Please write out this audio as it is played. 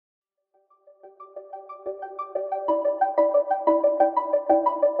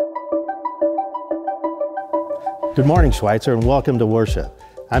Good morning, Schweitzer, and welcome to worship.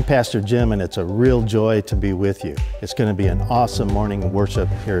 I'm Pastor Jim, and it's a real joy to be with you. It's going to be an awesome morning of worship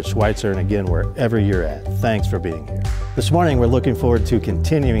here at Schweitzer, and again, wherever you're at. Thanks for being here. This morning, we're looking forward to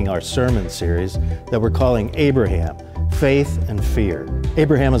continuing our sermon series that we're calling Abraham, Faith and Fear.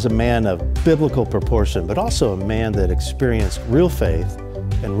 Abraham is a man of biblical proportion, but also a man that experienced real faith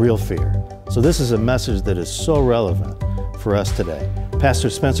and real fear. So this is a message that is so relevant for us today. Pastor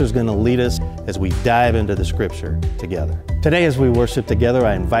Spencer is going to lead us as we dive into the scripture together. Today, as we worship together,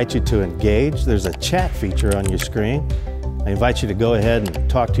 I invite you to engage. There's a chat feature on your screen. I invite you to go ahead and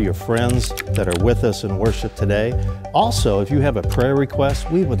talk to your friends that are with us in worship today. Also, if you have a prayer request,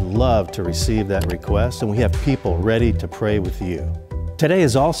 we would love to receive that request, and we have people ready to pray with you. Today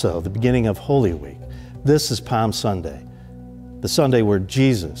is also the beginning of Holy Week. This is Palm Sunday, the Sunday where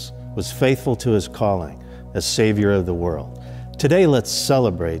Jesus was faithful to his calling as Savior of the world. Today, let's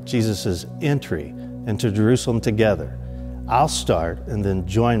celebrate Jesus' entry into Jerusalem together. I'll start, and then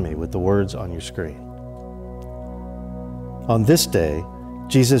join me with the words on your screen. On this day,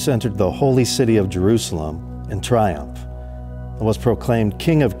 Jesus entered the holy city of Jerusalem in triumph and was proclaimed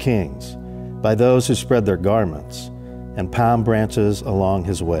King of Kings by those who spread their garments and palm branches along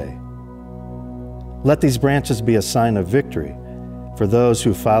his way. Let these branches be a sign of victory for those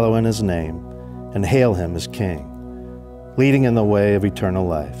who follow in his name and hail him as King, leading in the way of eternal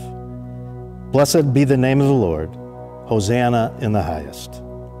life. Blessed be the name of the Lord. Hosanna in the highest.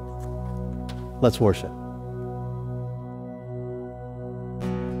 Let's worship.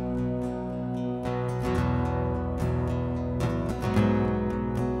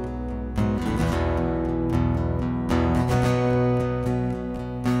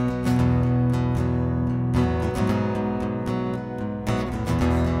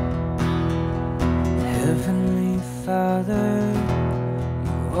 Heavenly Father,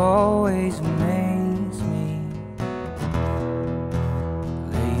 you always amaze me.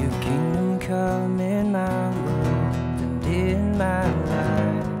 Let your kingdom come in my world and in my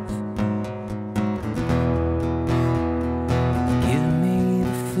life. Give me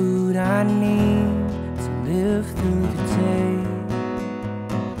the food I need to live through the day,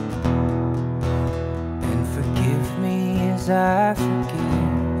 and forgive me as I forgive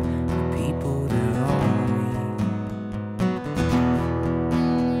the people that wrong me.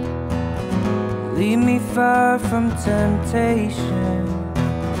 Lead me far from temptation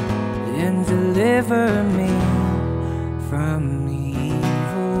and deliver me from the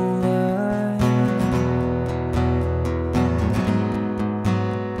evil one.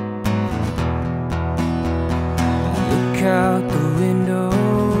 Look out the window,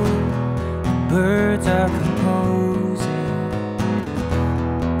 the birds are composing.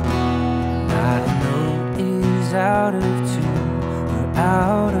 Not a note is out of tune or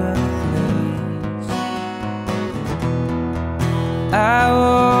out of place. I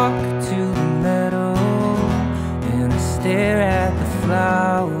walk to the meadow and I stare at the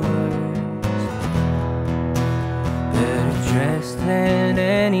flowers, better dressed than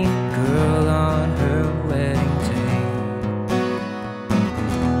any girl on her wedding day.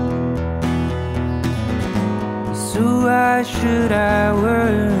 So why should I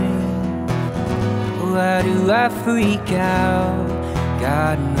worry? Why do I freak out?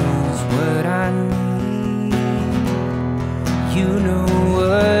 God knows what I need. You know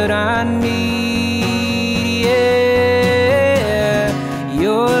what I need, yeah.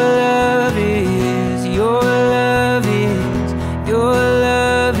 Your love is, your love is, your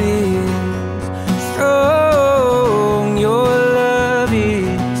love is strong. Your love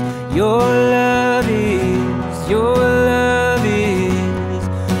is, your love is, your love is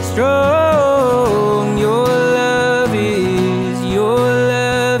strong. Your love is, your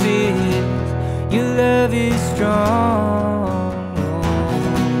love is, your love is strong.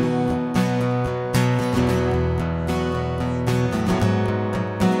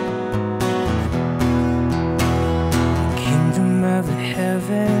 Of the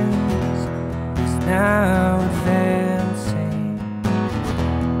heavens is now advancing.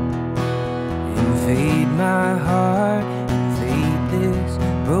 Invade my heart, invade this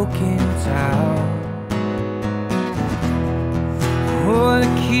broken town. Oh,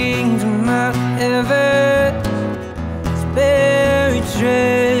 the kingdom of heaven is buried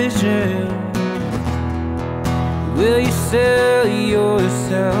treasure. Will you sell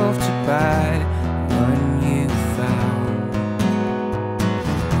yourself to buy one you found?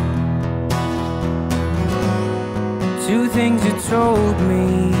 Two things you told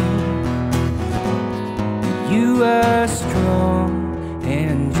me: you are strong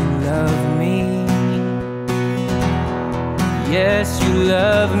and you love me. Yes, you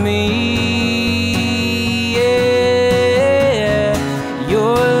love me, yeah.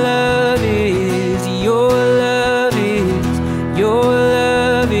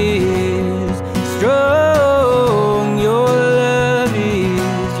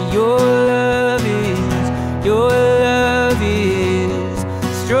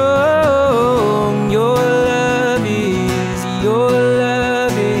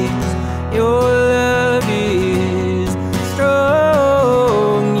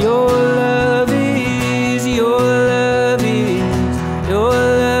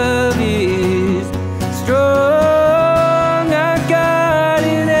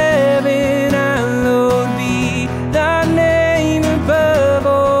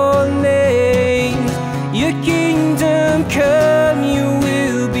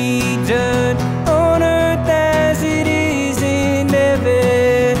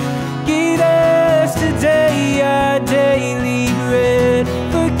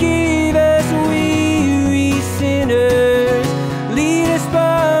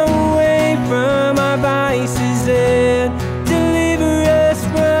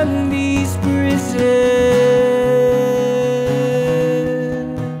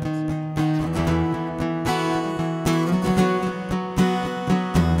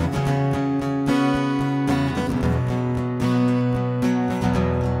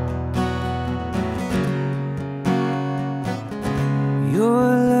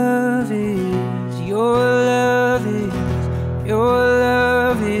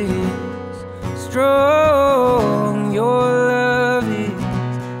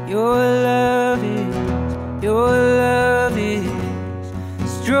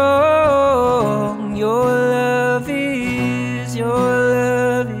 strong. Your love is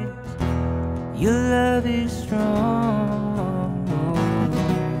strong.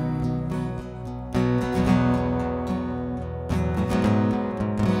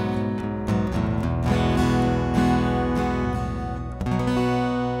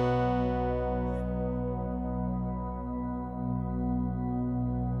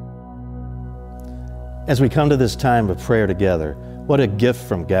 As we come to this time of prayer together, what a gift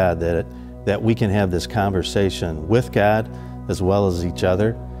from God that we can have this conversation with God as well as each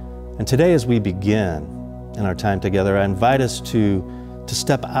other. And today, as we begin in our time together, I invite us to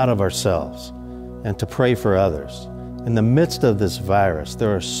step out of ourselves and to pray for others. In the midst of this virus,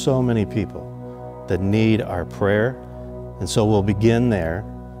 there are so many people that need our prayer. And so we'll begin there.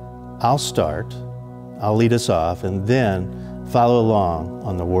 I'll start, I'll lead us off, and then follow along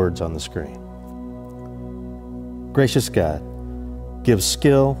on the words on the screen. Gracious God, give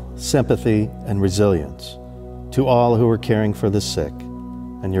skill, sympathy, and resilience to all who are caring for the sick,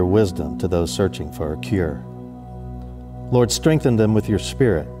 and your wisdom to those searching for a cure. Lord, strengthen them with your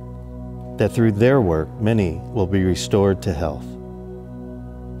Spirit, that through their work many will be restored to health.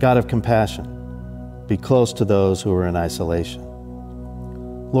 God of compassion, be close to those who are in isolation.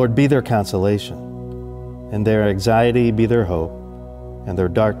 Lord, be their consolation, and their anxiety be their hope, and their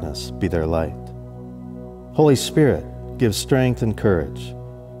darkness be their light. Holy Spirit, give strength and courage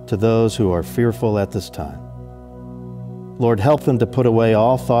to those who are fearful at this time. Lord, help them to put away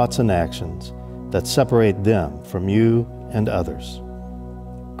all thoughts and actions that separate them from you and others.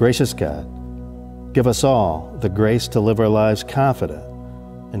 Gracious God, give us all the grace to live our lives confident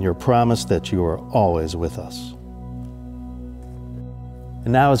in your promise that you are always with us.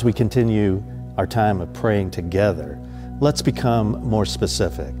 And now, as we continue our time of praying together, let's become more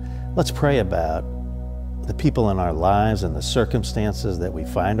specific. Let's pray about the people in our lives and the circumstances that we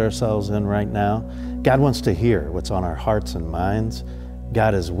find ourselves in right now. God wants to hear what's on our hearts and minds.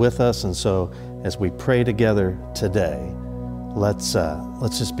 God is with us, and so as we pray together today, let's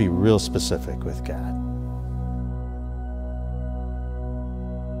just be real specific with God.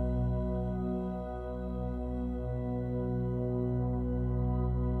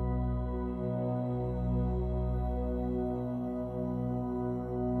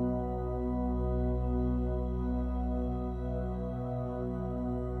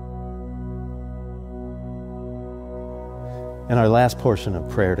 In our last portion of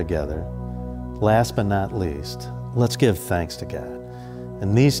prayer together, last but not least, let's give thanks to God.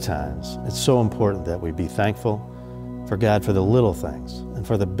 In these times, it's so important that we be thankful for God for the little things and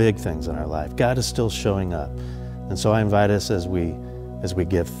for the big things in our life. God is still showing up. And so I invite us as we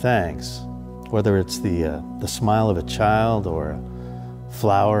give thanks, whether it's the smile of a child or a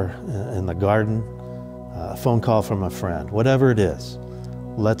flower in the garden, a phone call from a friend, whatever it is,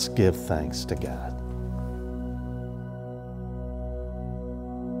 let's give thanks to God.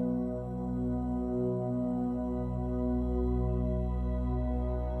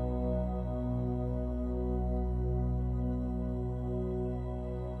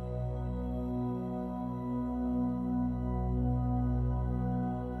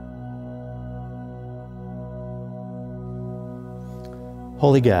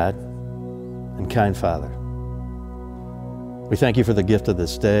 Holy God and kind Father, we thank you for the gift of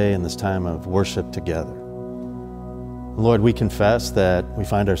this day and this time of worship together. Lord, we confess that we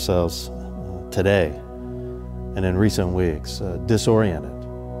find ourselves today and in recent weeks disoriented,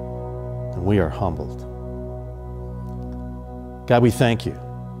 and we are humbled. God, we thank you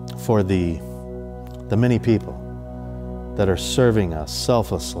for the many people that are serving us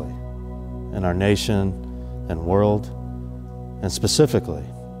selflessly in our nation and world, and specifically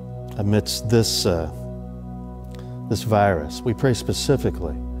amidst this virus. We pray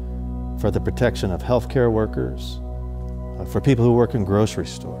specifically for the protection of healthcare workers, for people who work in grocery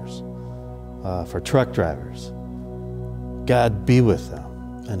stores, for truck drivers. God, be with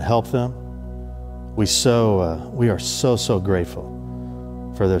them and help them. We are so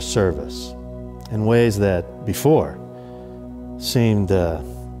grateful for their service in ways that before seemed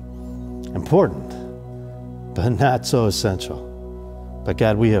important, but not so essential. But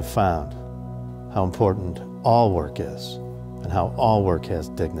God, we have found how important all work is and how all work has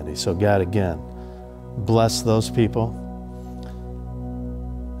dignity. So God, again, bless those people.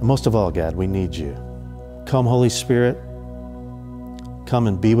 And most of all, God, we need you. Come, Holy Spirit, come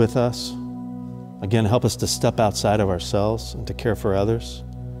and be with us. Again, help us to step outside of ourselves and to care for others.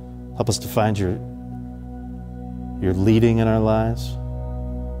 Help us to find your leading in our lives.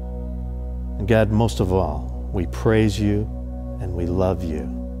 And God, most of all, we praise you and we love you.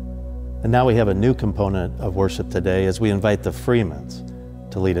 And now we have a new component of worship today as we invite the Freemans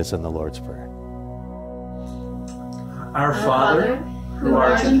to lead us in the Lord's Prayer. Our Father, who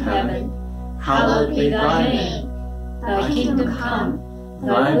art in heaven, hallowed be thy name. Thy kingdom come,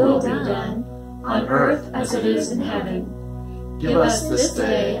 thy will be done, on earth as it is in heaven. Give us this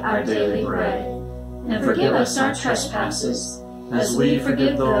day our daily bread, and forgive us our trespasses, as we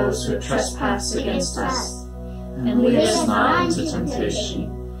forgive those who trespass against us. And lead us not into temptation,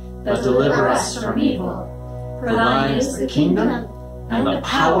 but deliver us from evil. For thine is the kingdom, and the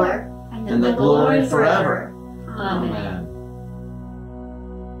power, and the glory forever. Amen.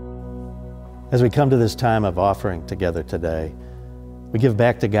 As we come to this time of offering together today, we give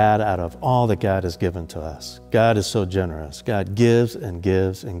back to God out of all that God has given to us. God is so generous. God gives and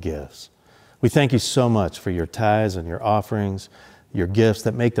gives and gives. We thank you so much for your tithes and your offerings, your gifts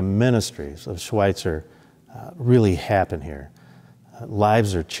that make the ministries of Schweitzer really happen here.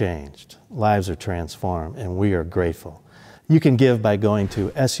 Lives are changed, lives are transformed, and we are grateful. You can give by going to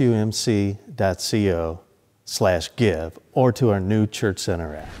sumc.co/give or to our new Church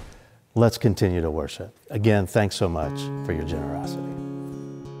Center app. Let's continue to worship. Again, thanks so much for your generosity.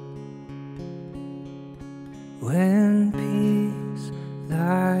 When peace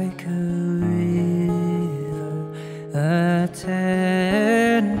like a river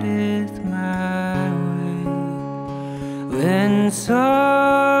attendeth my way, when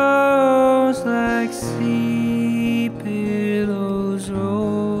sorrows like sea billows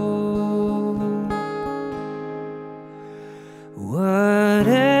roll,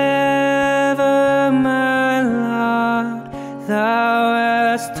 whatever my lot, thou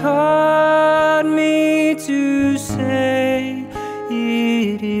hast taught me to say,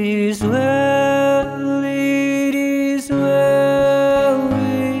 it is well, it is well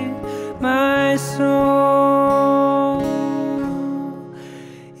with my soul,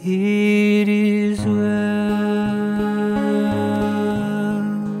 it is well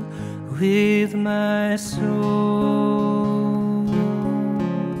with my soul,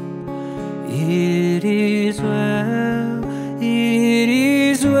 it is well, it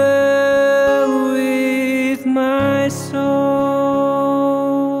is well with my soul.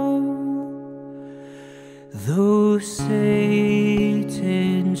 Though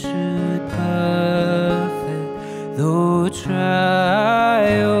Satan should buffet, though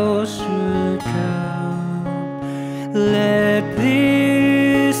trials should come, let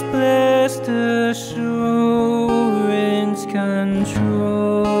this blessed assurance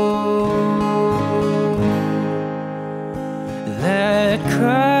control, that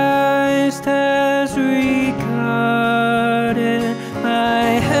Christ has regarded my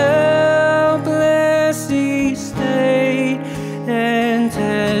helpless estate and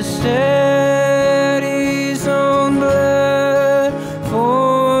has shed his own blood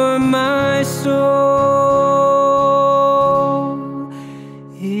for my soul.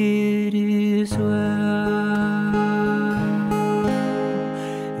 It is well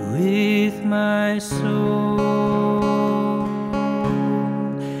with my soul.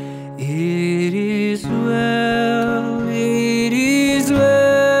 It is well, it is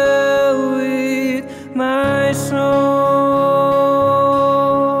well with my soul.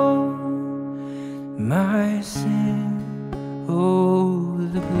 My sin, oh,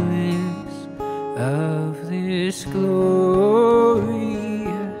 the bliss of this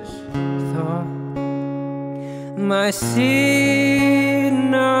glorious thought. My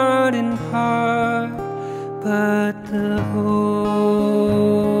sin, not in part, but the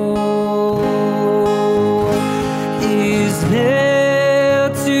whole, is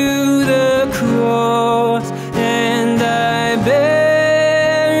nailed to the cross, and I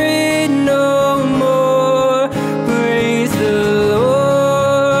bear it no more. Praise the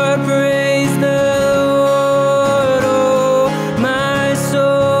Lord, oh my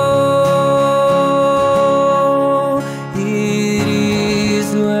soul. It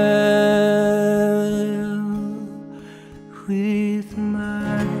is well with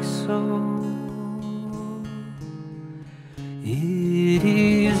my soul. It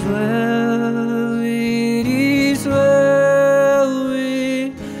is well, it is well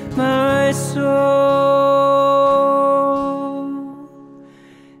with my soul.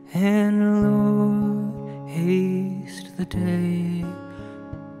 And Lord, haste the day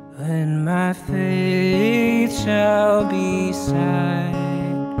when my faith shall be sight,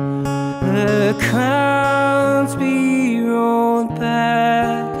 the clouds be rolled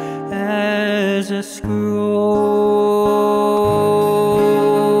back as a scroll,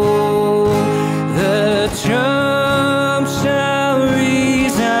 the trump shall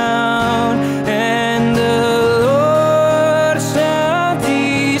resound, and the Lord shall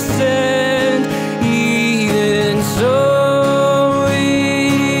descend. Even so,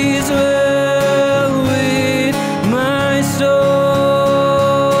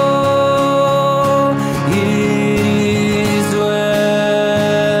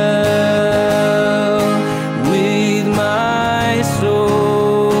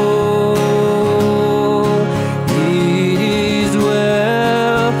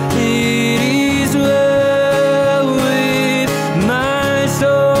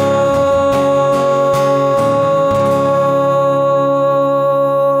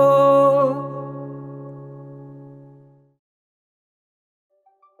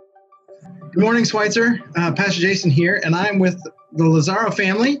 Good morning, Schweitzer. Pastor Jason here, and I'm with the Lazaro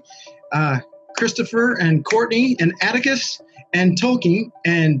family, Christopher and Courtney and Atticus and Tolkien,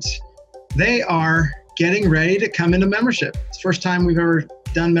 and they are getting ready to come into membership. It's the first time we've ever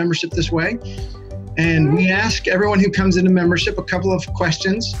done membership this way. And we ask everyone who comes into membership a couple of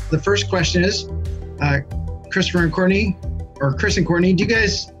questions. The first question is, Christopher and Courtney, or Chris and Courtney, do you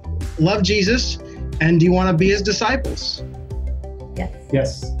guys love Jesus, and do you want to be his disciples? Yes.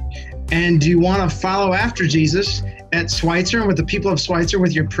 Yes. And do you want to follow after Jesus at Schweitzer and with the people of Schweitzer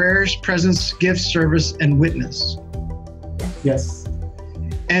with your prayers, presence, gifts, service, and witness? Yes.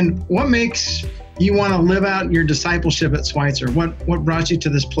 And what makes you want to live out your discipleship at Schweitzer? What brought you to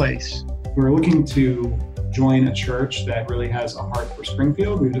this place? We're looking to join a church that really has a heart for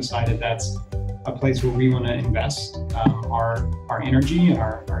Springfield. We've decided that's a place where we want to invest our energy and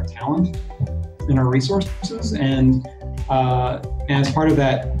our talent and our resources. And as part of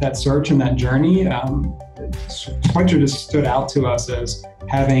that search and that journey, Schweitzer just stood out to us as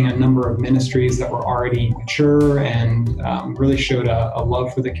having a number of ministries that were already mature and really showed a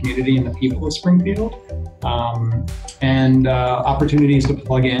love for the community and the people of Springfield, and opportunities to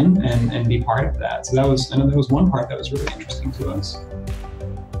plug in and be part of that. So that was one part that was really interesting to us.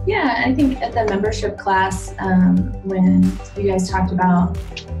 Yeah, I think at the membership class, when you guys talked about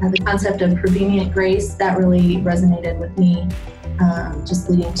the concept of prevenient grace, that really resonated with me, just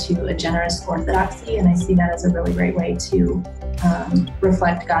leading to a generous orthodoxy. And I see that as a really great way to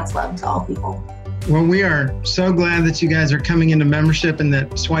reflect God's love to all people. Well, we are so glad that you guys are coming into membership and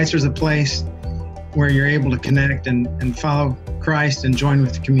that Schweitzer's a place where you're able to connect and follow Christ and join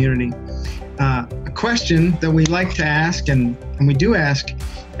with the community. A question that we like to ask, and we do ask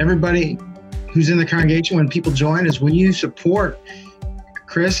everybody who's in the congregation when people join, is will you support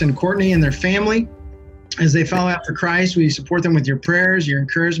Chris and Courtney and their family as they follow after Christ? Will you support them with your prayers, your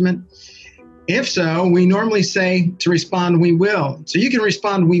encouragement? If so, we normally say to respond, we will. So you can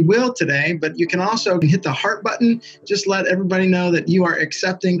respond, we will today, but you can also hit the heart button. Just let everybody know that you are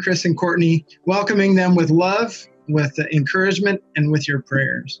accepting Chris and Courtney, welcoming them with love, with encouragement, and with your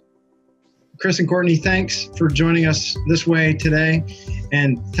prayers. Chris and Courtney, thanks for joining us this way today.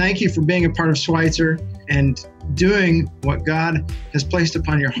 And thank you for being a part of Schweitzer and doing what God has placed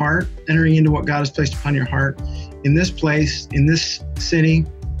upon your heart, entering into what God has placed upon your heart in this place, in this city,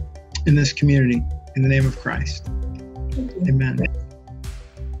 in this community, in the name of Christ. Amen.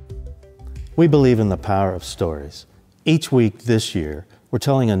 We believe in the power of stories. Each week this year, we're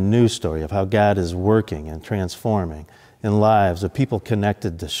telling a new story of how God is working and transforming in lives of people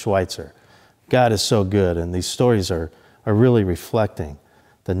connected to Schweitzer. God is so good, and these stories are really reflecting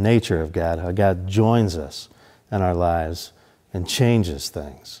the nature of God, how God joins us in our lives and changes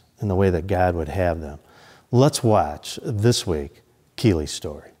things in the way that God would have them. Let's watch this week Keely's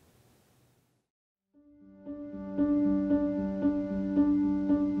story.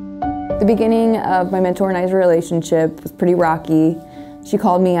 The beginning of my mentor and I's relationship was pretty rocky. She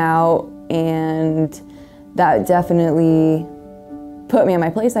called me out, and that definitely put me in my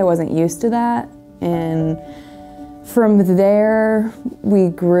place. I wasn't used to that. And from there, we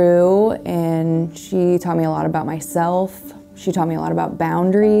grew, and she taught me a lot about myself. She taught me a lot about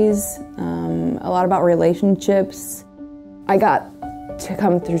boundaries, a lot about relationships. I got to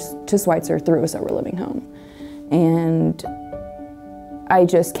come to Schweitzer through a sober living home. And I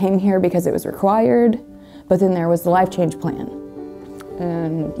just came here because it was required, but then there was the Life Change Plan.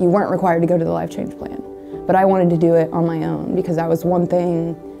 And you weren't required to go to the Life Change Plan. But I wanted to do it on my own because that was one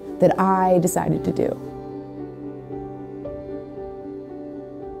thing that I decided to do.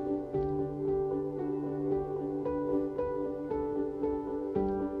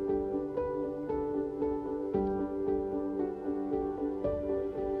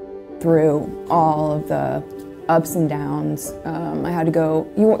 Through all of the ups and downs, I had to go,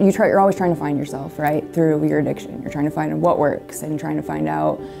 you're always trying to find yourself, right? Through your addiction. You're trying to find what works and trying to find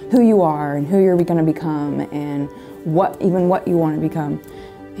out who you are and who you're going to become and what you want to become.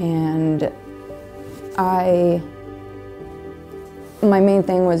 And my main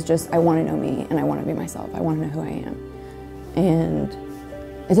thing was just, I want to know me and I want to be myself. I want to know who I am. And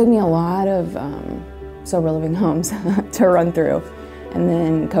it took me a lot of sober living homes to run through. And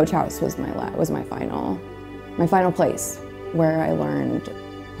then Coach House was my final place where I learned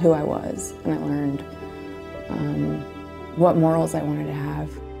who I was, and I learned what morals I wanted to have.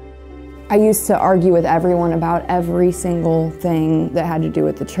 I used to argue with everyone about every single thing that had to do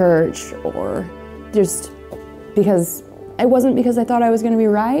with the church, or just because it wasn't because I thought I was going to be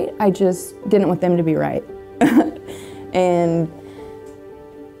right, I just didn't want them to be right. And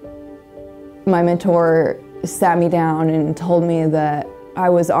my mentor sat me down and told me that I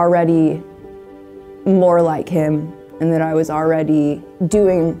was already more like him and that I was already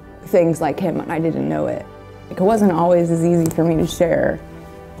doing things like him and I didn't know it. Like, it wasn't always as easy for me to share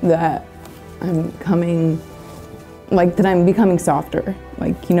that I'm becoming softer.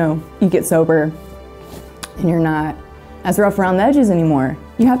 Like, you know, you get sober and you're not as rough around the edges anymore.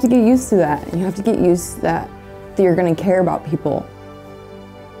 You have to get used to that. And you have to get used to that you're gonna care about people.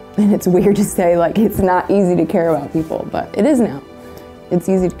 And it's weird to say, like, it's not easy to care about people, but it is now. It's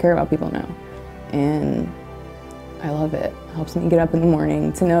easy to care about people now. And I love it. It helps me get up in the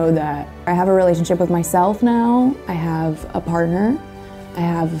morning to know that I have a relationship with myself now. I have a partner. I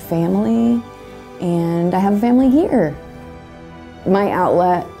have a family. And I have a family here. My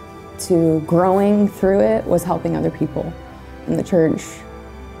outlet to growing through it was helping other people. And the church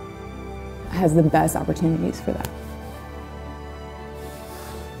has the best opportunities for that.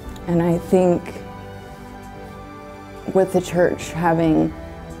 And I think with the church having,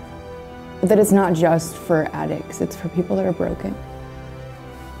 that it's not just for addicts, it's for people that are broken.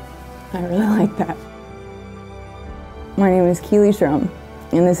 I really like that. My name is Keely Schrum,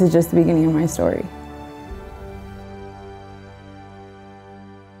 and this is just the beginning of my story.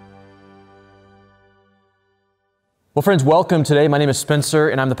 Well, friends, welcome today. My name is Spencer,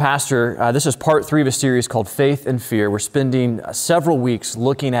 and I'm the pastor. This is part 3 of a series called Faith and Fear. We're spending several weeks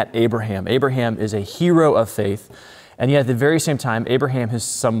looking at Abraham. Abraham is a hero of faith, and yet at the very same time, Abraham is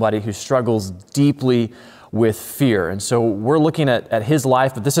somebody who struggles deeply with fear. And so we're looking at his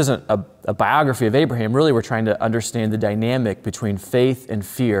life, but this isn't a biography of Abraham. Really, we're trying to understand the dynamic between faith and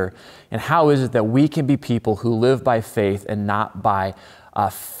fear, and how is it that we can be people who live by faith and not by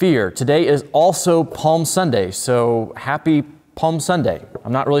fear. Today is also Palm Sunday, so happy Palm Sunday.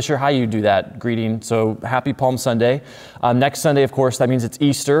 I'm not really sure how you do that greeting, so happy Palm Sunday. Next Sunday, of course, that means it's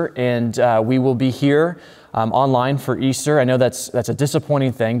Easter, and we will be here online for Easter. I know that's a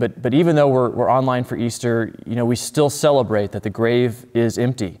disappointing thing, but even though we're online for Easter, you know, we still celebrate that the grave is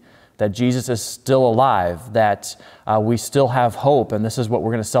empty, that Jesus is still alive, that we still have hope, and this is what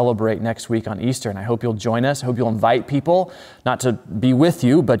we're going to celebrate next week on Easter, and I hope you'll join us. I hope you'll invite people, not to be with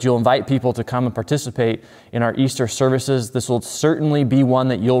you, but you'll invite people to come and participate in our Easter services. This will certainly be one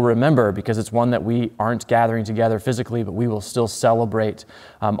that you'll remember, because it's one that we aren't gathering together physically, but we will still celebrate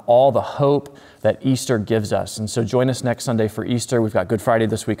all the hope that Easter gives us. And so join us next Sunday for Easter. We've got Good Friday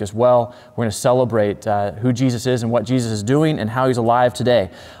this week as well. We're going to celebrate who Jesus is and what Jesus is doing and how he's alive today.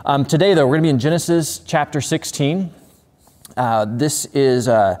 Today, though, we're going to be in Genesis chapter 16. This is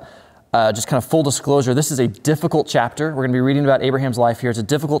just kind of full disclosure. This is a difficult chapter. We're going to be reading about Abraham's life here. It's a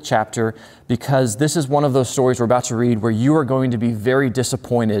difficult chapter because this is one of those stories we're about to read where you are going to be very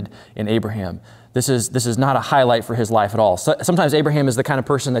disappointed in Abraham. This is not a highlight for his life at all. So, sometimes Abraham is the kind of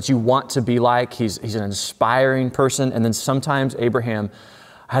person that you want to be like. He's an inspiring person. And then sometimes Abraham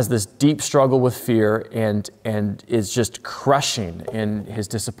has this deep struggle with fear and is just crushing in his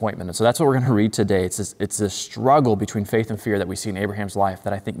disappointment. And so that's what we're going to read today. It's this struggle between faith and fear that we see in Abraham's life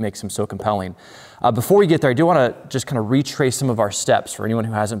that I think makes him so compelling. Before we get there, I do want to just kind of retrace some of our steps for anyone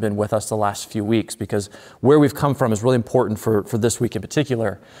who hasn't been with us the last few weeks, because where we've come from is really important for this week in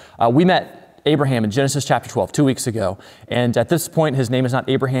particular. We met Abraham in Genesis chapter 12, 2 weeks ago. And at this point, his name is not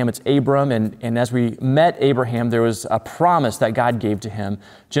Abraham, it's Abram. And as we met Abraham, there was a promise that God gave to him.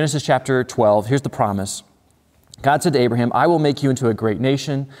 Genesis chapter 12, here's the promise. God said to Abraham, I will make you into a great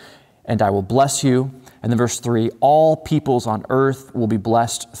nation, and I will bless you. And then verse 3, all peoples on earth will be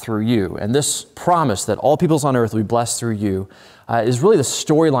blessed through you. And this promise that all peoples on earth will be blessed through you is really the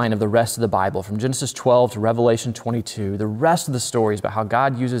storyline of the rest of the Bible, from Genesis 12 to Revelation 22. The rest of the story is about how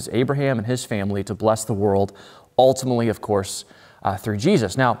God uses Abraham and his family to bless the world, ultimately, of course, through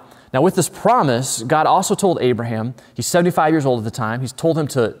Jesus. Now, with this promise, God also told Abraham, he's 75 years old at the time, he's told him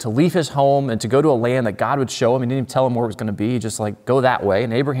to leave his home and to go to a land that God would show him. He didn't even tell him where it was going to be, just like, go that way.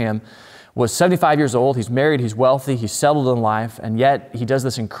 And Abraham was 75 years old, he's married, he's wealthy, he's settled in life, and yet he does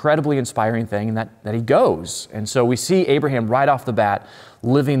this incredibly inspiring thing that he goes. And so we see Abraham right off the bat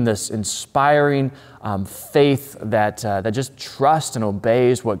living this inspiring faith that just trusts and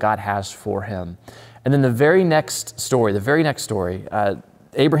obeys what God has for him. And then the very next story,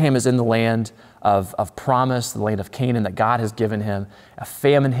 Abraham is in the land of promise, the land of Canaan that God has given him. A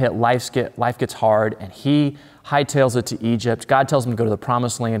famine hit, life gets hard, and he hightails it to Egypt. God tells him to go to the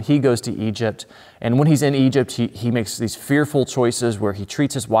promised land. He goes to Egypt. And when he's in Egypt, he makes these fearful choices where he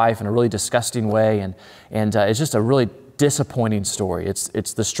treats his wife in a really disgusting way. And it's just a really disappointing story.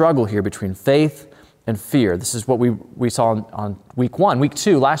 It's the struggle here between faith and fear. This is what we saw on week 1. Week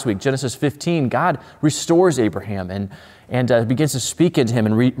 2, last week, Genesis 15, God restores Abraham and begins to speak into him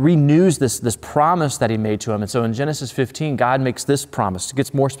and renews this promise that he made to him. And so in Genesis 15, God makes this promise. He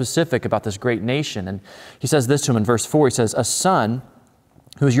gets more specific about this great nation. And he says this to him in verse 4. He says, a son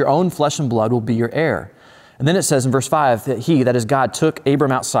who is your own flesh and blood will be your heir. And then it says in verse 5 that he, that is God, took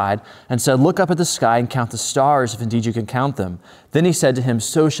Abram outside and said, look up at the sky and count the stars if indeed you can count them. Then he said to him,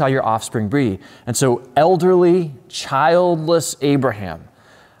 so shall your offspring be. And so elderly, childless Abraham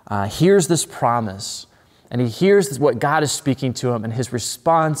hears this promise, and he hears what God is speaking to him, and his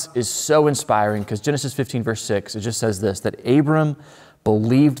response is so inspiring because Genesis 15 verse 6, it just says this, that Abram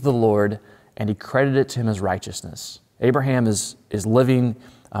believed the Lord and he credited it to him as righteousness. Abraham is living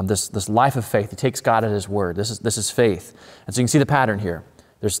this life of faith. He takes God at his word. This is faith. And so you can see the pattern here.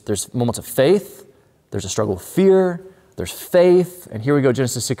 There's moments of faith, there's a struggle with fear, there's faith, and here we go,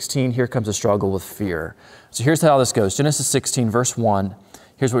 Genesis 16, here comes a struggle with fear. So here's how this goes. Genesis 16, verse 1,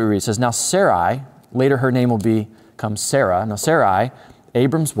 here's what we read. It says, now Sarai, later her name will become Sarah. Now Sarai,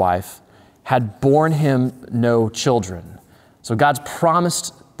 Abram's wife, had borne him no children. So God's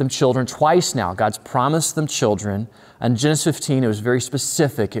promised them children twice now. God's promised them children. In Genesis 15, it was very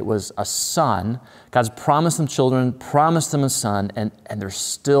specific. It was a son. God's promised them children, promised them a son, and they're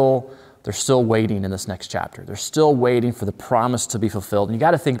still waiting in this next chapter. They're still waiting for the promise to be fulfilled. And you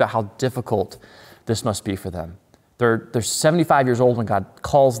got to think about how difficult this must be for them. They're 75 years old when God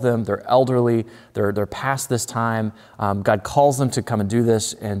calls them. They're elderly. They're past this time. God calls them to come and do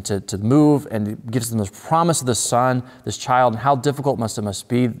this and to move, and gives them this promise of the son, this child, and how difficult it must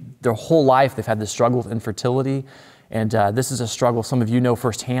be. Their whole life they've had this struggle with infertility. And this is a struggle. Some of you know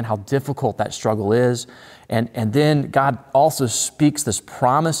firsthand how difficult that struggle is. And then God also speaks this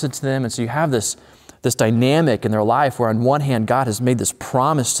promise into them. And so you have this dynamic in their life where on one hand, God has made this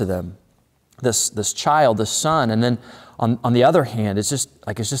promise to them, this child, this son. And then on the other hand, it's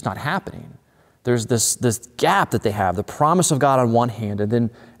just not happening. There's this gap that they have, the promise of God on one hand, and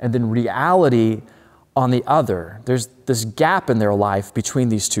then reality on the other. There's this gap in their life between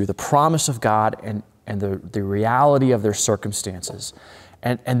these two, the promise of God and the reality of their circumstances.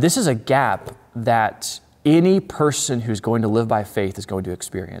 And this is a gap that any person who's going to live by faith is going to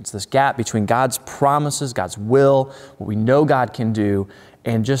experience. This gap between God's promises, God's will, what we know God can do,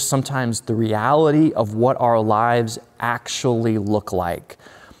 and just sometimes the reality of what our lives actually look like.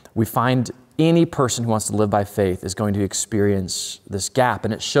 We find any person who wants to live by faith is going to experience this gap,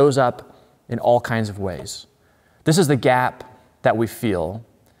 and it shows up in all kinds of ways. This is the gap that we feel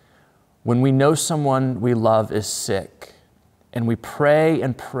when we know someone we love is sick, and we pray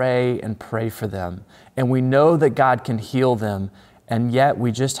and pray and pray for them, and we know that God can heal them, and yet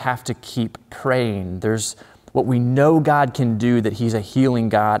we just have to keep praying. There's what we know God can do, that He's a healing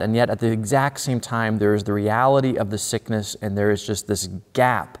God, and yet at the exact same time, there is the reality of the sickness, and there is just this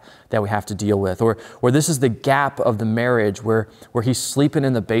gap that we have to deal with. Or this is the gap of the marriage where he's sleeping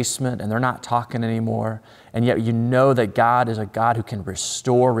in the basement and they're not talking anymore, and yet you know that God is a God who can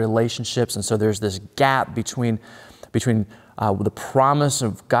restore relationships, and so there's this gap between the promise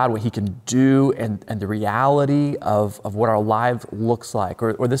of God, what He can do, and the reality of what our life looks like.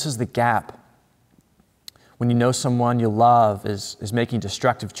 Or this is the gap when you know someone you love is making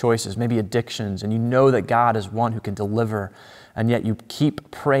destructive choices, maybe addictions, and you know that God is one who can deliver, and yet you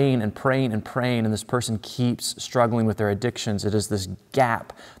keep praying and praying and praying, and this person keeps struggling with their addictions. It is this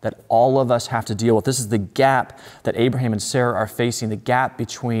gap that all of us have to deal with. This is the gap that Abraham and Sarah are facing, the gap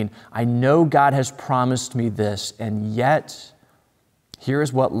between, I know God has promised me this, and yet here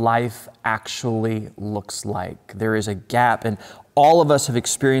is what life actually looks like. There is a gap, and all of us have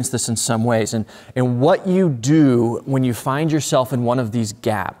experienced this in some ways. And what you do when you find yourself in one of these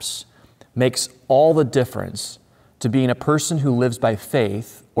gaps makes all the difference to being a person who lives by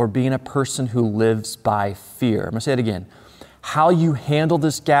faith or being a person who lives by fear. I'm going to say it again. How you handle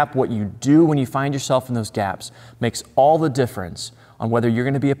this gap, what you do when you find yourself in those gaps, makes all the difference on whether you're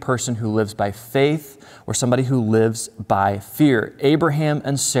going to be a person who lives by faith or somebody who lives by fear. Abraham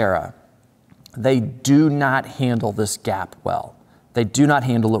and Sarah, they do not handle this gap well. They do not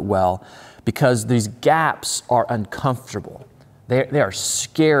handle it well because these gaps are uncomfortable. They are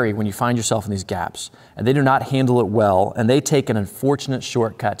scary when you find yourself in these gaps, and they do not handle it well, and they take an unfortunate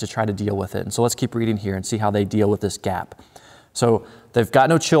shortcut to try to deal with it. And so let's keep reading here and see how they deal with this gap. So they've got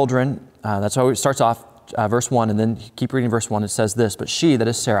no children. That's how it starts off, verse 1, and then keep reading verse 1. It says this, but she, that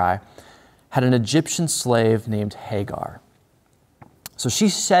is Sarai, had an Egyptian slave named Hagar. So she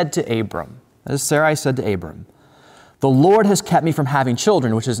said to Abram, that is Sarai said to Abram, the Lord has kept me from having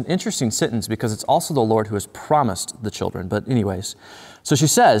children, which is an interesting sentence because it's also the Lord who has promised the children. But anyways, so she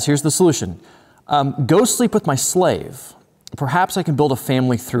says, here's the solution. Go sleep with my slave. Perhaps I can build a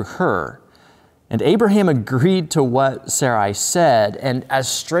family through her. And Abraham agreed to what Sarai said. And as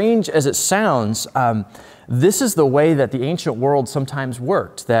strange as it sounds, this is the way that the ancient world sometimes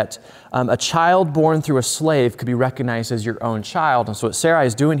worked, that a child born through a slave could be recognized as your own child. And so what Sarai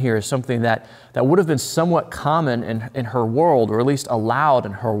is doing here is something that would have been somewhat common in her world, or at least allowed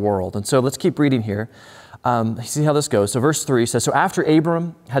in her world. And so let's keep reading here. See how this goes. So verse 3 says, so after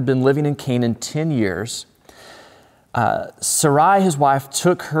Abram had been living in Canaan 10 years, Sarai, his wife,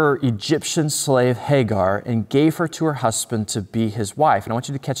 took her Egyptian slave Hagar and gave her to her husband to be his wife. And I want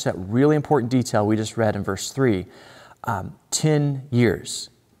you to catch that really important detail we just read in verse 3. 10 years.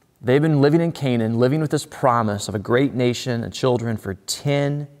 They've been living in Canaan, living with this promise of a great nation and children for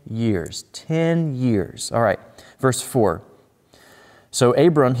 10 years. 10 years. All right, verse 4. So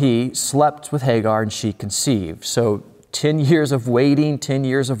Abram, he slept with Hagar and she conceived. So 10 years of waiting, 10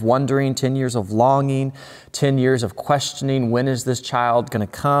 years of wondering, 10 years of longing, 10 years of questioning, when is this child going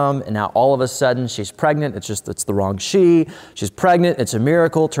to come? And now all of a sudden she's pregnant. It's the wrong she. She's pregnant. It's a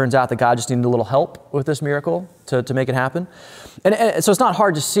miracle. Turns out that God just needed a little help with this miracle to make it happen. And so it's not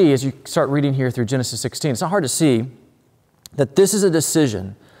hard to see as you start reading here through Genesis 16, it's not hard to see that this is a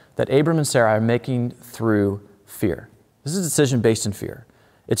decision that Abram and Sarai are making through fear. This is a decision based in fear.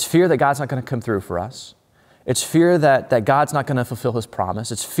 It's fear that God's not going to come through for us. It's fear that God's not going to fulfill his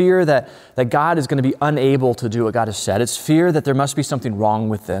promise. It's fear that God is going to be unable to do what God has said. It's fear that there must be something wrong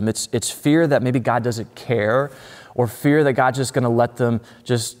with them. It's fear that maybe God doesn't care, or fear that God's just going to let them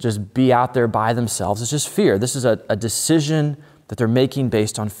just be out there by themselves. It's just fear. This is a decision that they're making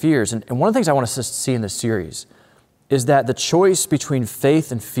based on fears. And one of the things I want us to see in this series is that the choice between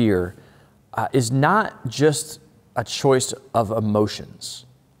faith and fear is not just a choice of emotions.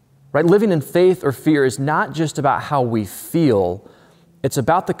 Right? Living in faith or fear is not just about how we feel, it's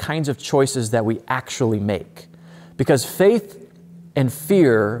about the kinds of choices that we actually make. Because faith and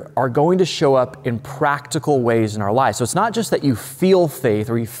fear are going to show up in practical ways in our lives. So it's not just that you feel faith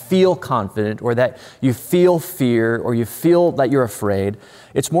or you feel confident or that you feel fear or you feel that you're afraid.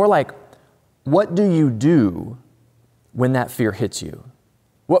 It's more like, what do you do when that fear hits you?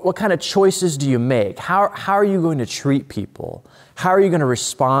 What kind of choices do you make? How are you going to treat people? How are you going to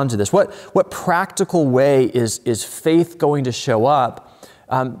respond to this? What practical way is faith going to show up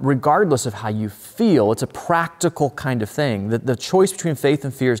regardless of how you feel? It's a practical kind of thing. The choice between faith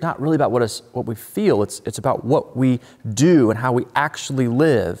and fear is not really about what we feel. It's about what we do and how we actually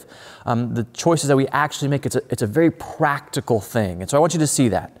live. The choices that we actually make, it's a very practical thing. And so I want you to see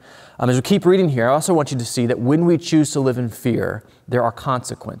that. As we keep reading here, I also want you to see that when we choose to live in fear, there are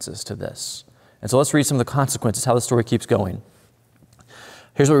consequences to this. And so let's read some of the consequences, how the story keeps going.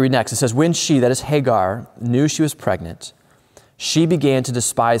 Here's what we read next. It says, when she, that is Hagar, knew she was pregnant, she began to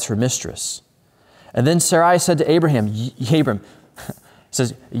despise her mistress. And then Sarai said to Abram,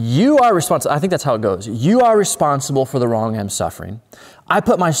 says, you are responsible. I think that's how it goes. You are responsible for the wrong I'm suffering. I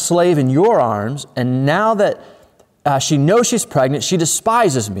put my slave in your arms, and now that she knows she's pregnant, she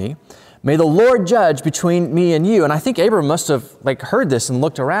despises me. May the Lord judge between me and you. And I think Abram must have heard this and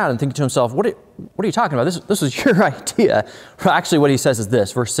looked around and thinking to himself, what are you talking about? This was your idea. Actually, what he says is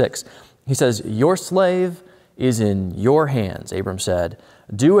this, verse 6. He says, your slave is in your hands, Abram said.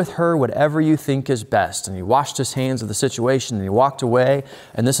 Do with her whatever you think is best. And he washed his hands of the situation and he walked away.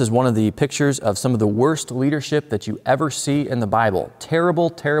 And this is one of the pictures of some of the worst leadership that you ever see in the Bible. Terrible,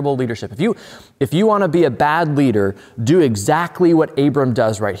 terrible leadership. If you want to be a bad leader, do exactly what Abram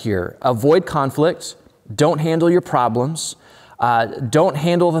does right here. Avoid conflict. Don't handle your problems. Don't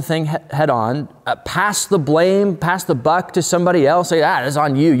handle the thing head on. Pass the blame, pass the buck to somebody else. Say, it's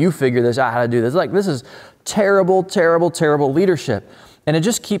on you. You figure this out, how to do this. This is terrible, terrible, terrible leadership. And it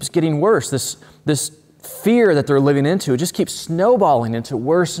just keeps getting worse. This fear that they're living into, it just keeps snowballing into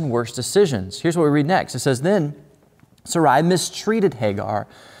worse and worse decisions. Here's what we read next. It says, then Sarai mistreated Hagar.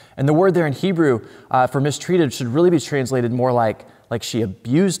 And the word there in Hebrew for mistreated should really be translated more like she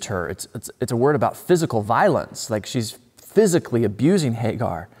abused her. It's a word about physical violence, like she's physically abusing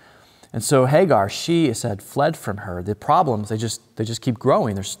Hagar. And so Hagar, she, it said, fled from her. The problems, they just keep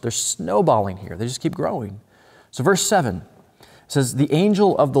growing. They're snowballing here. They just keep growing. So verse 7 says, the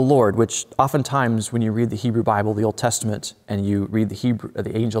angel of the Lord, which oftentimes when you read the Hebrew Bible, the Old Testament, and you read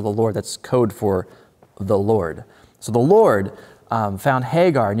the angel of the Lord, that's code for the Lord. So the Lord found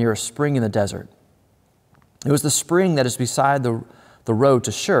Hagar near a spring in the desert. It was the spring that is beside the road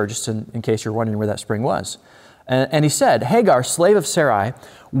to Shur, just in case you're wondering where that spring was. And he said, Hagar, slave of Sarai,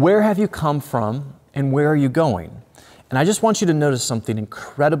 where have you come from and where are you going? And I just want you to notice something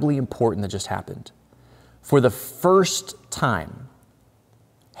incredibly important that just happened. For the first time,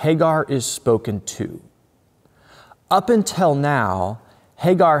 Hagar is spoken to. Up until now,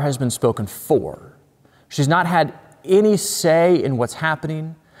 Hagar has been spoken for. She's not had any say in what's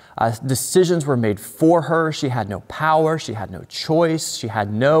happening. Decisions were made for her. She had no power. She had no choice. She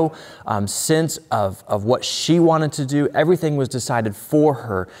had no sense of what she wanted to do. Everything was decided for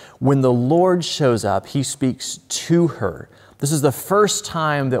her. When the Lord shows up, He speaks to her. This is the first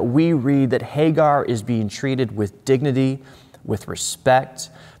time that we read that Hagar is being treated with dignity, with respect,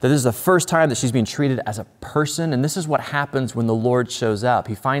 that this is the first time that she's being treated as a person. And this is what happens when the Lord shows up.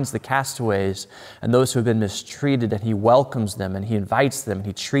 He finds the castaways and those who have been mistreated, and He welcomes them, and He invites them, and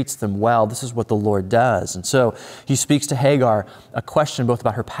He treats them well. This is what the Lord does. And so He speaks to Hagar a question both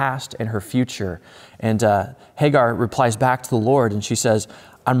about her past and her future. And Hagar replies back to the Lord, and she says,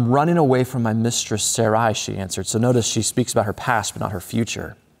 "I'm running away from my mistress Sarai," she answered. So notice she speaks about her past, but not her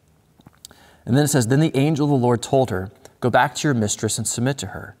future. And then it says, "Then the angel of the Lord told her, 'Go back to your mistress and submit to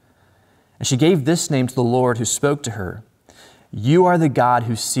her.' And she gave this name to the Lord who spoke to her, 'You are the God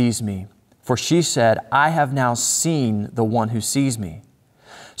who sees me.' For she said, 'I have now seen the one who sees me.'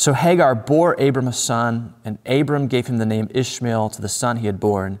 So Hagar bore Abram a son, and Abram gave him the name Ishmael to the son he had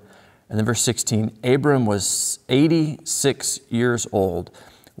born." And then verse 16, Abram was 86 years old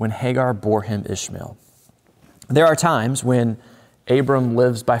when Hagar bore him Ishmael. There are times when Abram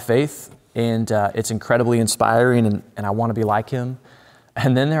lives by faith, and it's incredibly inspiring, and I want to be like him.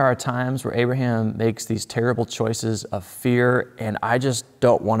 And then there are times where Abraham makes these terrible choices of fear, and I just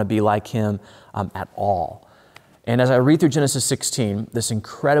don't want to be like him at all. And as I read through Genesis 16, this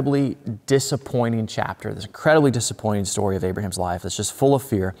incredibly disappointing chapter, this incredibly disappointing story of Abraham's life that's just full of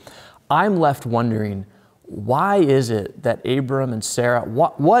fear, I'm left wondering, why is it that Abram and Sarah,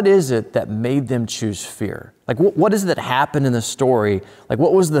 what is it that made them choose fear? Like, what is it that happened in the story? Like,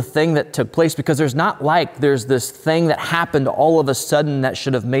 what was the thing that took place? Because there's not like there's this thing that happened all of a sudden that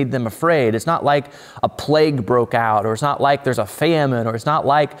should have made them afraid. It's not like a plague broke out, or it's not like there's a famine, or it's not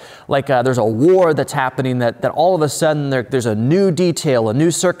like there's a war that's happening that all of a sudden there's a new detail, a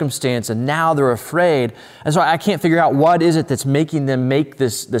new circumstance, and now they're afraid. And so I can't figure out what is it that's making them make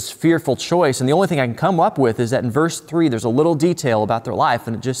this fearful choice. And the only thing I can come up with is that in verse 3, there's a little detail about their life,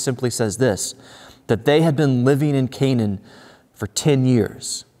 and it just simply says this, that they had been living in Canaan for 10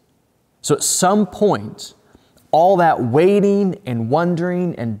 years. So at some point, all that waiting and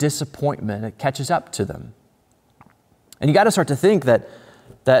wondering and disappointment, it catches up to them. And you got to start to think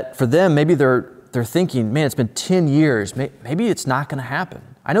that for them, maybe they're thinking, man, it's been 10 years. Maybe it's not going to happen.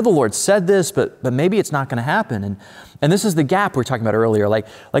 I know the Lord said this, but maybe it's not going to happen. And this is the gap we were talking about earlier. Like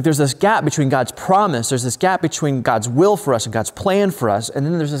there's this gap between God's promise, there's this gap between God's will for us and God's plan for us, and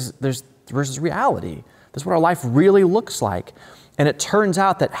then there's versus reality. This is what our life really looks like. And it turns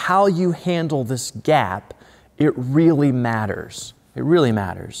out that how you handle this gap, it really matters. It really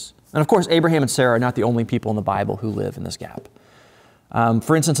matters. And of course, Abraham and Sarah are not the only people in the Bible who live in this gap.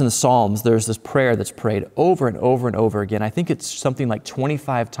 For instance, in the Psalms, there's this prayer that's prayed over and over and over again. I think it's something like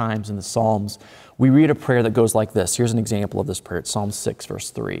 25 times in the Psalms. We read a prayer that goes like this. Here's an example of this prayer. It's Psalm 6, verse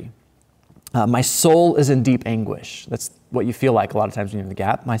 3. My soul is in deep anguish. That's what you feel like a lot of times when you're in the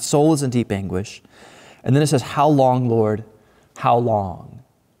gap. My soul is in deep anguish. And then it says, how long, Lord? How long?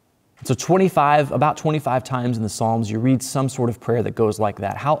 So about 25 times in the Psalms, you read some sort of prayer that goes like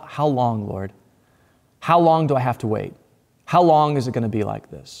that. How long, Lord? How long do I have to wait? How long is it going to be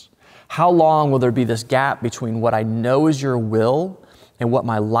like this? How long will there be this gap between what I know is your will and what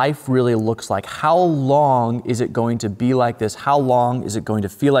my life really looks like? How long is it going to be like this? How long is it going to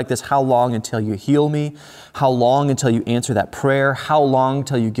feel like this? How long until you heal me? How long until you answer that prayer? How long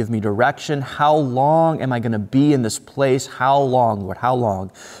until you give me direction? How long am I going to be in this place? How long, Lord? How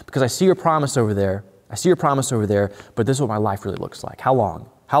long? Because I see your promise over there. I see your promise over there, but this is what my life really looks like. How long?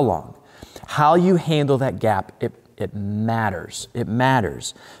 How long? How you handle that gap, it matters. It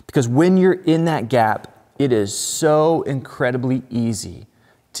matters. Because when you're in that gap, it is so incredibly easy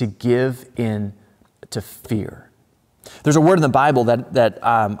to give in to fear. There's a word in the Bible that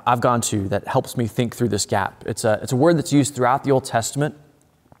I've gone to that helps me think through this gap. It's a word that's used throughout the Old Testament,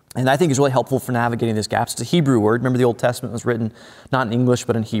 and I think is really helpful for navigating these gaps. It's a Hebrew word. Remember, the Old Testament was written not in English,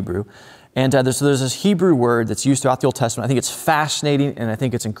 but in Hebrew. And there's this Hebrew word that's used throughout the Old Testament. I think it's fascinating, and I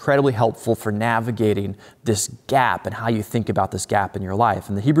think it's incredibly helpful for navigating this gap and how you think about this gap in your life.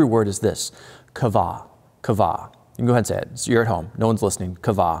 And the Hebrew word is this, kavah. Kavah. You can go ahead and say it. So you're at home. No one's listening.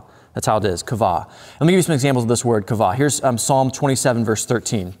 Kavah. That's how it is. Kavah. Let me give you some examples of this word, kavah. Here's Psalm 27, verse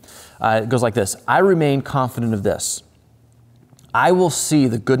 13. It goes like this. I remain confident of this. I will see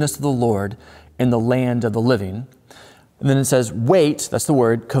the goodness of the Lord in the land of the living. And then it says, wait, that's the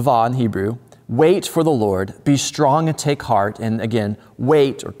word, kavah in Hebrew. Wait for the Lord, be strong and take heart. And again,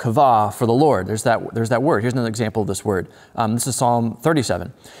 wait, or kavah, for the Lord. There's that word. Here's another example of this word. This is Psalm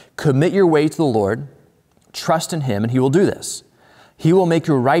 37. Commit your way to the Lord, trust in Him, and He will do this. He will make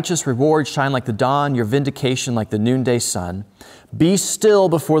your righteous reward shine like the dawn, your vindication like the noonday sun. Be still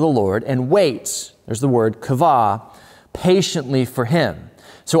before the Lord and wait, there's the word, kavah, patiently for Him.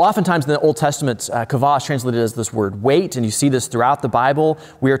 So oftentimes in the Old Testament, kavah is translated as this word wait, and you see this throughout the Bible.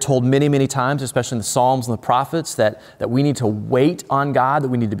 We are told many, many times, especially in the Psalms and the prophets, that we need to wait on God, that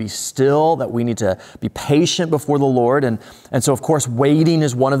we need to be still, that we need to be patient before the Lord. And so, of course, waiting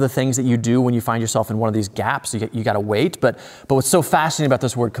is one of the things that you do when you find yourself in one of these gaps. You got to wait. But what's so fascinating about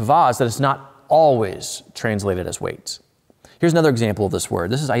this word kavah is that it's not always translated as wait. Here's another example of this word.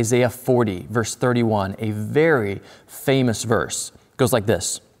 This is Isaiah 40, verse 31, a very famous verse. It goes like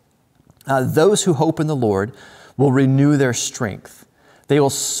this. Those who hope in the Lord will renew their strength. They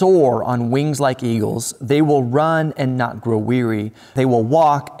will soar on wings like eagles. They will run and not grow weary. They will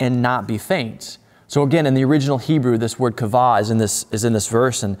walk and not be faint. So again, in the original Hebrew, this word kavah is in this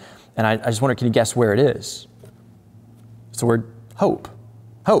verse, and I just wonder, can you guess where it is? It's the word hope.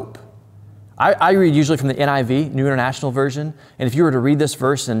 Hope. I read usually from the NIV, New International Version, and if you were to read this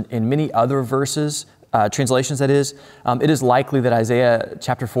verse in many other verses, translations that is, it is likely that Isaiah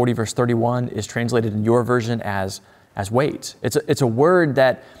chapter 40 verse 31 is translated in your version as wait. It's a word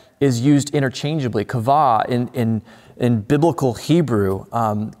that is used interchangeably. Kavah in biblical Hebrew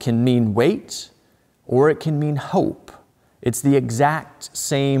can mean wait, or it can mean hope. It's the exact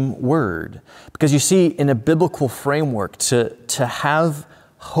same word. Because you see, in a biblical framework, to have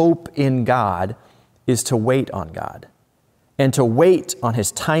hope in God is to wait on God. And to wait on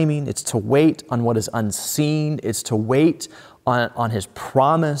His timing, it's to wait on what is unseen, it's to wait on His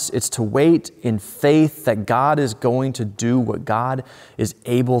promise, it's to wait in faith that God is going to do what God is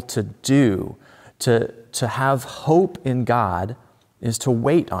able to do. To have hope in God is to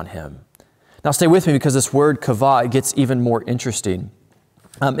wait on Him. Now stay with me, because this word kavah gets even more interesting.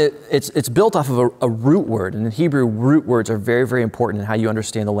 It's built off of a root word, and in Hebrew, root words are very, very important in how you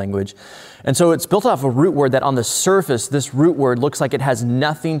understand the language. And so it's built off of a root word that on the surface, this root word looks like it has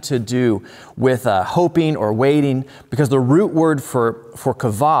nothing to do with hoping or waiting, because the root word for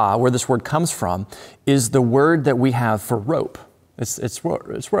kavah, where this word comes from, is the word that we have for rope. It's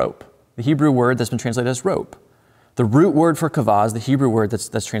rope. The Hebrew word that's been translated as rope. The root word for kavah is the Hebrew word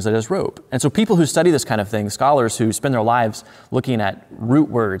that's translated as rope. And so people who study this kind of thing, scholars who spend their lives looking at root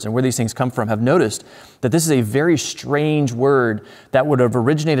words and where these things come from, have noticed that this is a very strange word that would have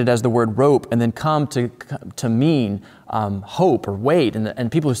originated as the word rope and then come to mean hope or wait.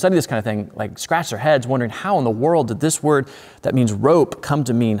 And people who study this kind of thing like scratch their heads wondering, how in the world did this word that means rope come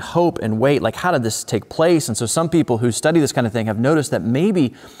to mean hope and wait? Like, how did this take place? And so some people who study this kind of thing have noticed that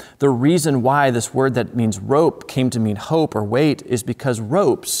maybe the reason why this word that means rope came to mean hope or wait is because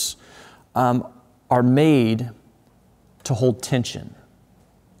ropes are made to hold tension.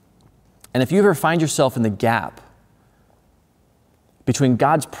 And if you ever find yourself in the gap between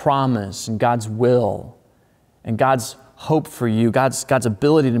God's promise and God's will and God's hope for you, God's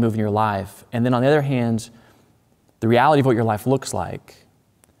ability to move in your life, and then on the other hand, the reality of what your life looks like,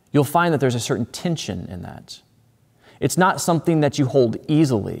 you'll find that there's a certain tension in that. It's not something that you hold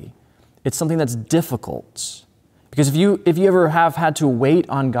easily. It's something that's difficult. Because if you ever have had to wait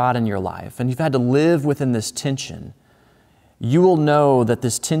on God in your life and you've had to live within this tension, you will know that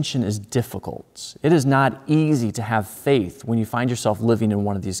this tension is difficult. It is not easy to have faith when you find yourself living in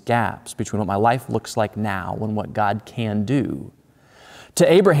one of these gaps between what my life looks like now and what God can do. To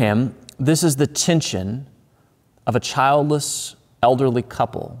Abraham, this is the tension of a childless, elderly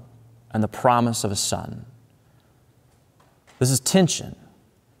couple and the promise of a son. This is tension.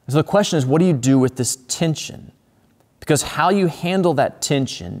 So the question is, what do you do with this tension? Because how you handle that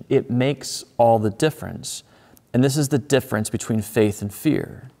tension, it makes all the difference. And this is the difference between faith and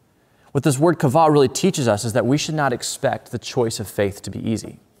fear. What this word kavah really teaches us is that we should not expect the choice of faith to be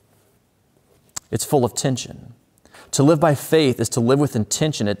easy. It's full of tension. To live by faith is to live with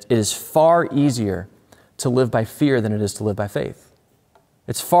intention. It is far easier to live by fear than it is to live by faith.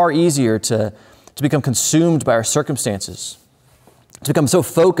 It's far easier to become consumed by our circumstances, to become so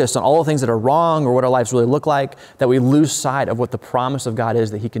focused on all the things that are wrong or what our lives really look like that we lose sight of what the promise of God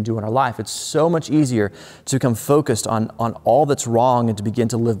is that He can do in our life. It's so much easier to become focused on all that's wrong and to begin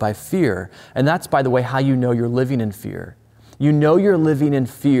to live by fear. And that's, by the way, how you know you're living in fear. You know you're living in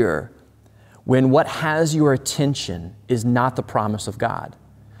fear when what has your attention is not the promise of God.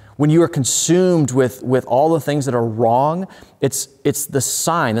 When you are consumed with all the things that are wrong, it's the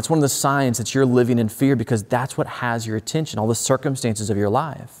sign. That's one of the signs that you're living in fear, because that's what has your attention, all the circumstances of your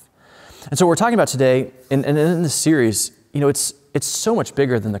life. And so what we're talking about today, and in this series, it's so much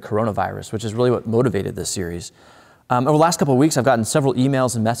bigger than the coronavirus, which is really what motivated this series. Over the last couple of weeks, I've gotten several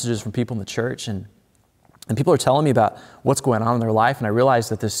emails and messages from people in the church, and people are telling me about what's going on in their life. And I realized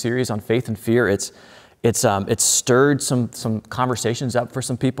that this series on faith and fear, it's stirred some conversations up for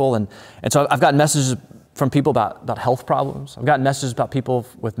some people. And so I've gotten messages from people about health problems. I've gotten messages about people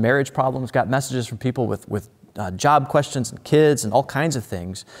with marriage problems. Got messages from people with job questions and kids and all kinds of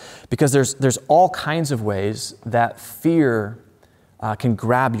things, because there's all kinds of ways that fear can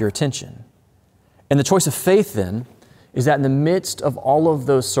grab your attention. And the choice of faith then is that in the midst of all of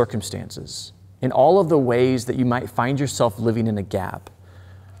those circumstances, in all of the ways that you might find yourself living in a gap,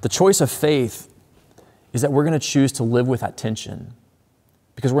 the choice of faith is that we're going to choose to live with that tension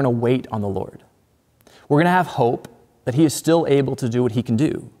because we're going to wait on the Lord. We're going to have hope that He is still able to do what He can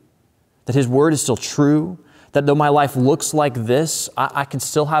do, that His word is still true, that though my life looks like this, I can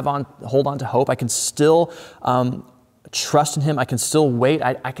still hold on to hope. I can still trust in Him. I can still wait.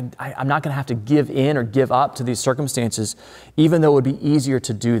 I'm not going to have to give in or give up to these circumstances, even though it would be easier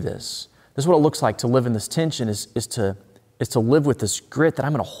to do this. This is what it looks like to live in this tension, is to live with this grit that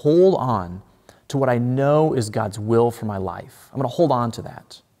I'm going to hold on to what I know is God's will for my life. I'm going to hold on to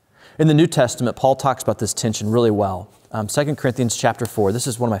that. In the New Testament, Paul talks about this tension really well. 2 Corinthians chapter 4, this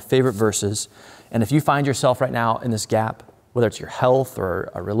is one of my favorite verses. And if you find yourself right now in this gap, whether it's your health or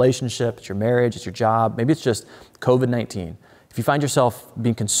a relationship, it's your marriage, it's your job, maybe it's just COVID-19. If you find yourself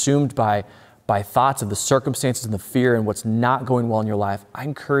being consumed by thoughts of the circumstances and the fear and what's not going well in your life, I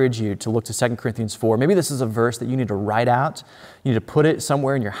encourage you to look to 2 Corinthians 4. Maybe this is a verse that you need to write out. You need to put it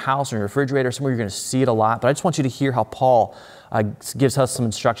somewhere in your house or in your refrigerator, somewhere you're going to see it a lot. But I just want you to hear how Paul gives us some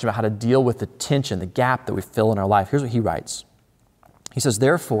instruction about how to deal with the tension, the gap that we feel in our life. Here's what he writes. He says,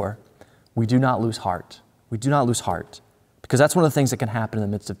 "Therefore, we do not lose heart." We do not lose heart, because that's one of the things that can happen in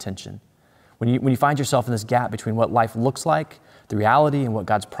the midst of tension. When you find yourself in this gap between what life looks like, the reality, and what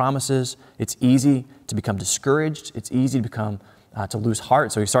God's promises, it's easy to become discouraged. It's easy to lose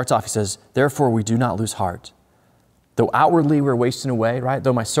heart. So he starts off, he says, "Therefore we do not lose heart. Though outwardly we're wasting away," right?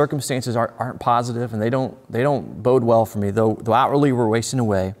 Though my circumstances aren't positive and they don't bode well for me, though outwardly we're wasting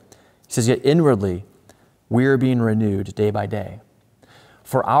away, he says, "Yet inwardly we are being renewed day by day.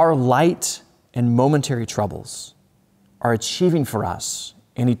 For our light and momentary troubles are achieving for us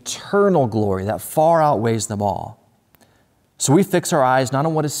an eternal glory that far outweighs them all. So we fix our eyes not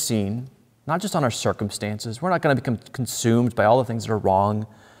on what is seen, not just on our circumstances. We're not going to become consumed by all the things that are wrong,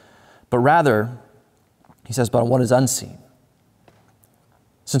 but rather," he says, "but on what is unseen.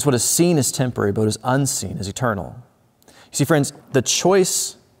 Since what is seen is temporary, but what is unseen is eternal." You see, friends, the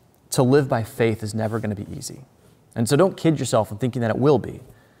choice to live by faith is never going to be easy. And so don't kid yourself in thinking that it will be.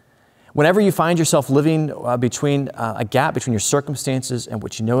 Whenever you find yourself living between a gap between your circumstances and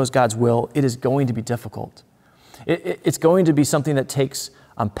what you know is God's will, it is going to be difficult. It's going to be something that takes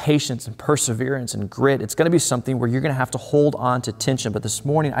patience and perseverance and grit. It's going to be something where you're going to have to hold on to tension. But this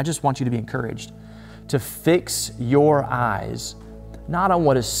morning, I just want you to be encouraged to fix your eyes not on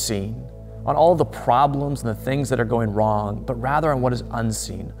what is seen, on all the problems and the things that are going wrong, but rather on what is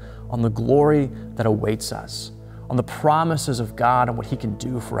unseen, on the glory that awaits us, on the promises of God and what He can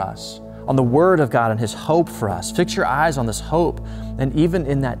do for us, on the Word of God and His hope for us. Fix your eyes on this hope, and even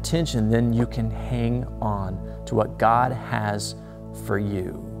in that tension, then you can hang on to what God has for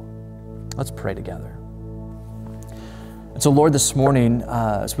you. Let's pray together. And so, Lord, this morning,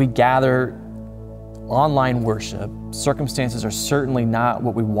 as we gather online worship, circumstances are certainly not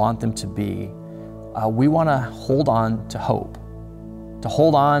what we want them to be. We want to hold on to hope. To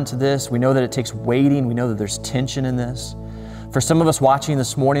hold on to this, we know that it takes waiting. We know that there's tension in this. For some of us watching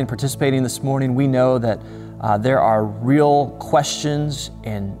this morning, participating this morning, we know that there are real questions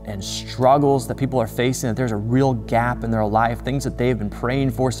and struggles that people are facing, that there's a real gap in their life, things that they've been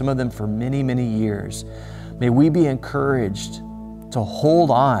praying for, some of them for many, many years. May we be encouraged to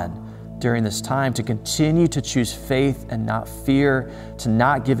hold on during this time, to continue to choose faith and not fear, to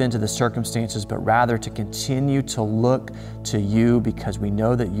not give in to the circumstances, but rather to continue to look to You, because we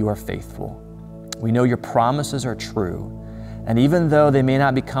know that You are faithful. We know Your promises are true. And even though they may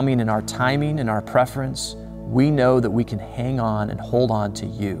not be coming in our timing and our preference, we know that we can hang on and hold on to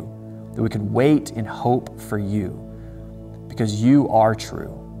You, that we can wait in hope for You, because You are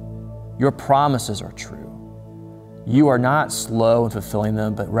true. Your promises are true. You are not slow in fulfilling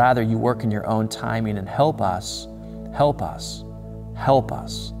them, but rather You work in Your own timing, and help us to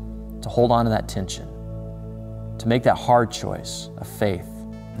hold on to that tension, to make that hard choice of faith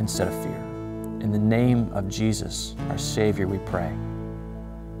instead of fear. In the name of Jesus, our Savior, we pray.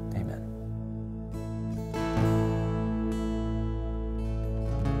 Amen.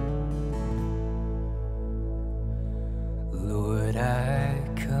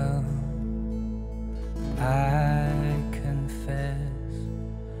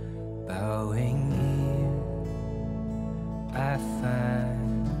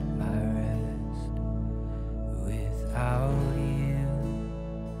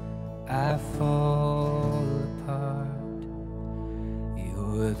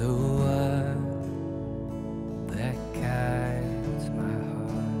 You're the one that guides my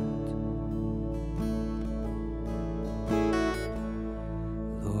heart.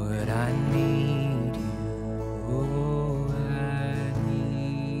 Lord, I need you. Oh, I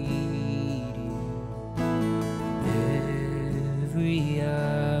need you. Every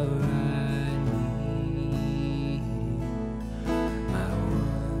hour I need you. My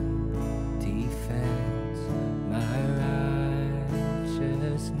one defense, my righteousness.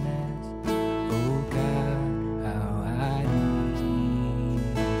 Oh God, how I need you.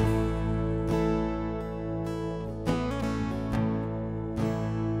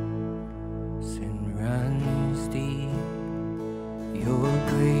 Sin runs deep, your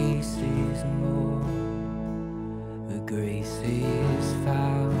grace is more. The grace is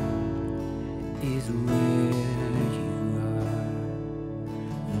found is where you are,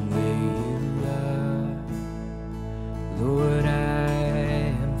 and where you are, Lord, I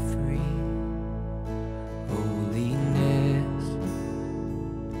am free. Holiness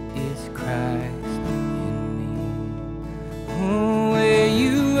is Christ in me. Oh, where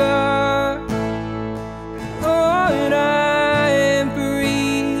you are, Lord, I am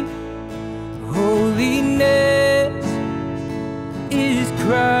free. Holiness is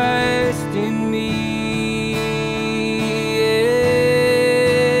Christ in me.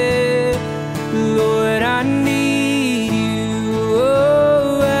 Lord, I need you.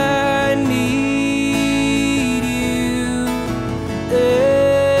 Oh, I need you.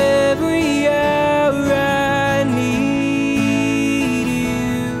 Every hour I need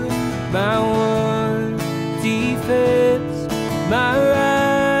you. My one defense, my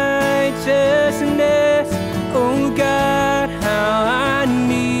righteousness. Oh God, how I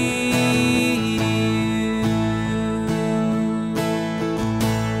need you.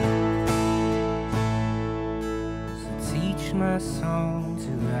 So teach my song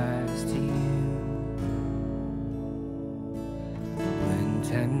to rise to you when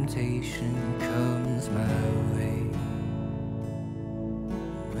temptation comes my way.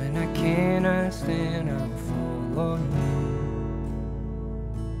 When I cannot stand, I'll fall on you.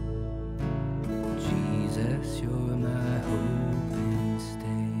 Jesus, you're my hope and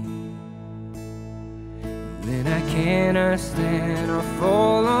stay. When I cannot stand, I'll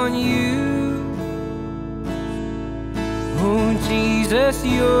fall on you. Oh, Jesus,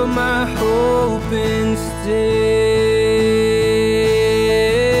 you're my hope and stay.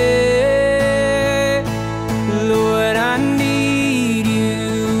 Lord, I need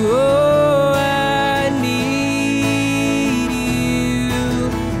you. Oh, I need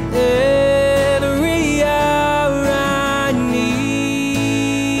you. Every hour I need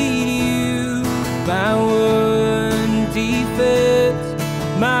you. My one defense,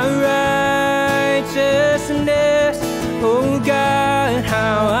 my righteousness. Oh God,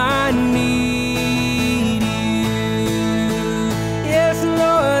 how I need you. Yes,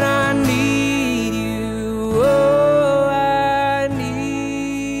 Lord, I need you. Oh, I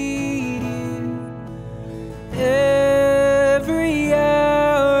need you. Every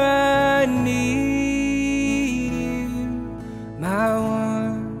hour I need you. My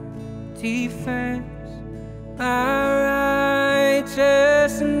one defense, my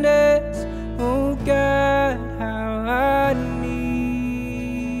righteousness. Oh God, how I need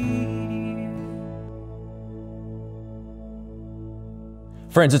you.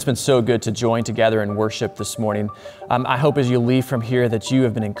 Friends, it's been so good to join together in worship this morning. I hope as you leave from here that you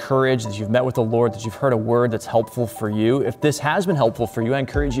have been encouraged, that you've met with the Lord, that you've heard a word that's helpful for you. If this has been helpful for you, I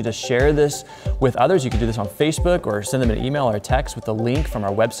encourage you to share this with others. You can do this on Facebook or send them an email or a text with the link from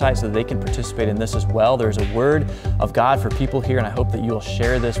our website so that they can participate in this as well. There's a word of God for people here, and I hope that you will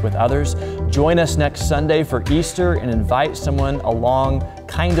share this with others. Join us next Sunday for Easter and invite someone along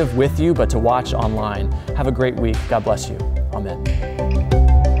kind of with you, but to watch online. Have a great week. God bless you. Amen.